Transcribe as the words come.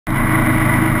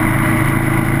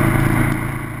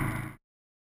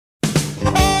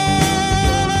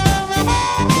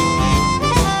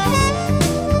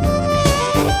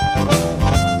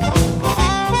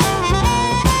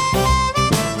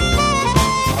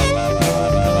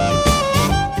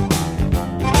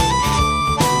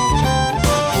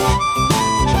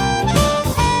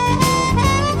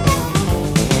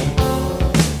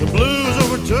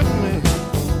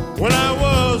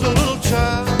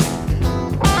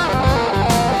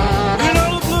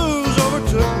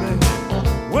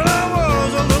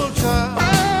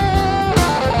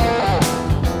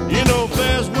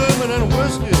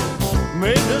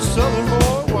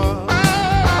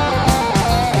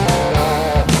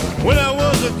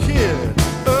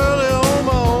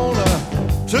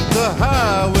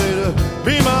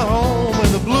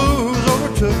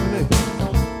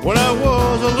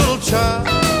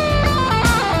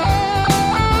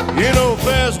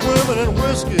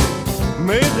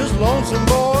made this lonesome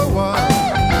boy wild.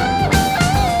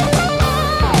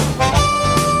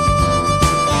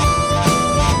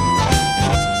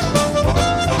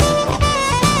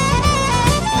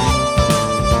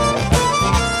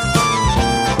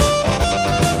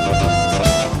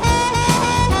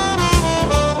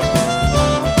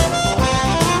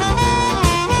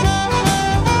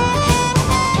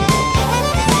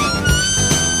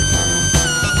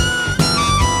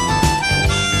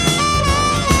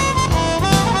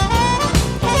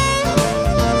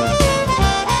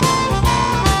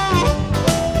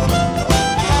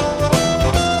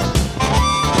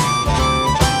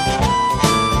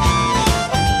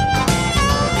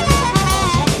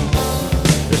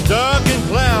 Dark and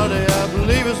cloudy, I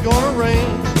believe it's gonna rain.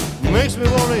 Makes me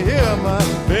wanna hear my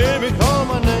baby call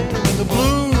my name. And the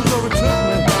blues overtook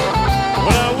me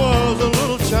when I was a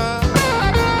little child.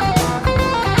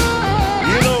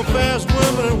 You know, fast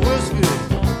women and whiskey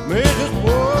made this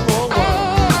poor boy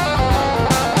wild.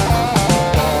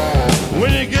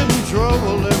 When you get in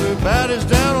trouble, everybody's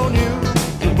down on you.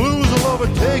 The blues will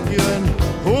overtake you and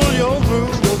pull you on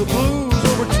through. Well, the blues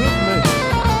overtook me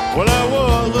when I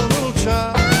was a little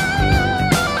child.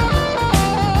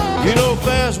 You know,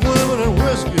 fast women and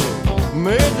whiskey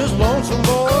made this lonesome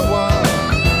boy wild.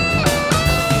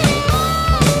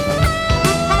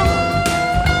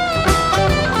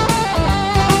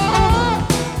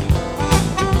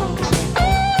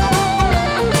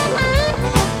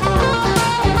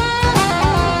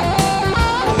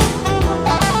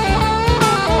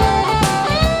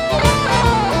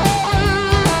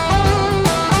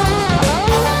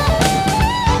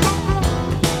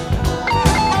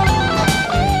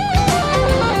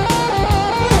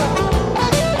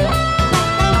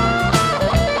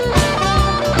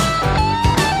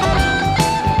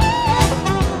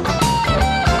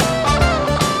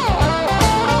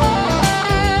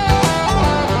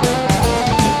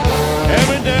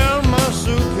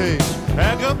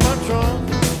 Pack up my trunk,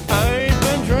 I ain't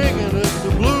been drinking, it's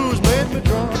the blues made me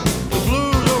drunk. The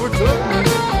blues overtook me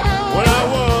when I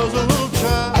was a little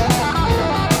child.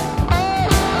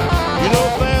 You know,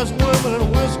 fast women and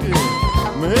whiskey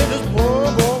made this poor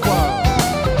boy wild.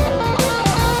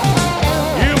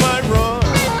 You might run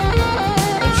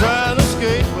and try and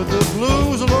escape, but the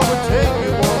blues will overtake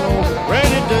you one old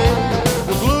rainy day.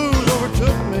 The blues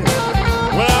overtook me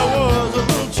when I was a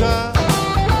little child.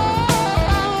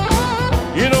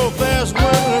 You know, fast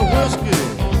women and whiskey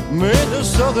made the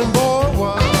southern boy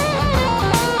wild.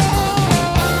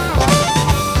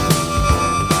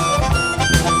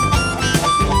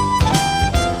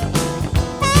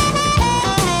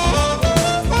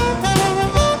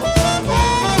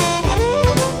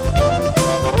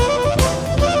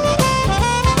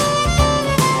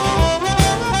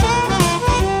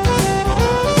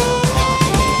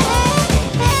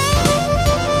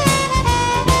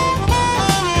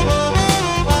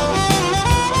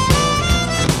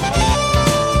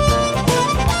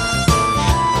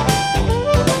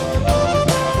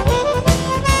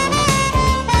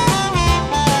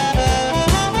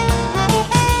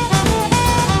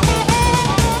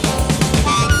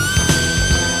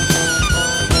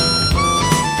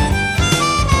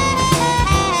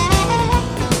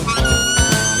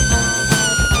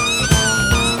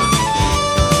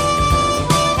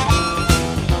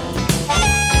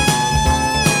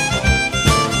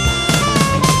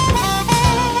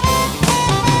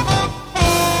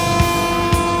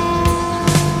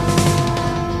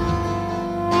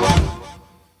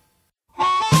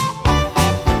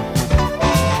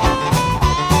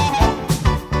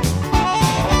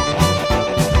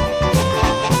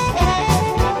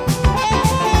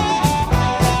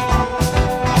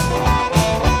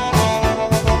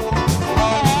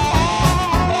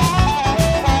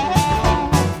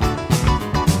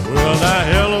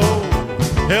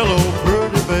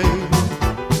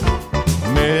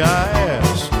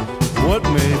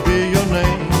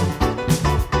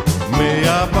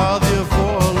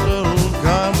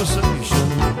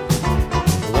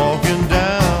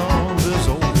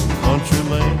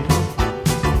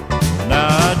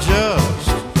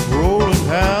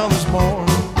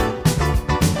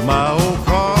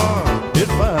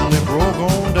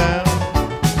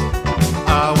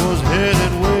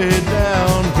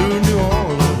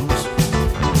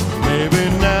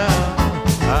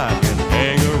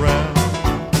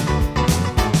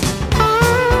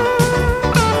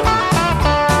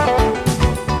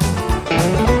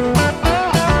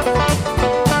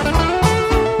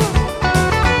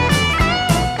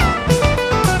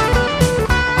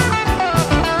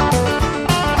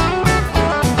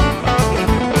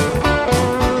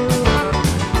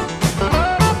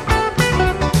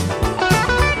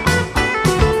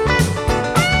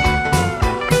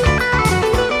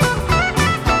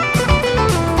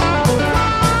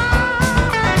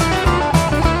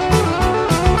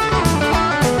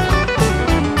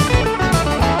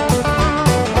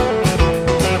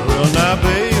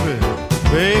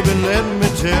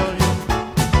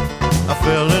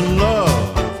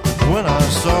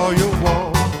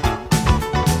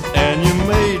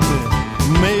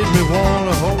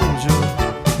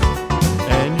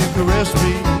 caressed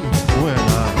me when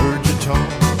I heard you talk.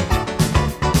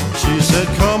 She said,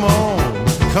 come on,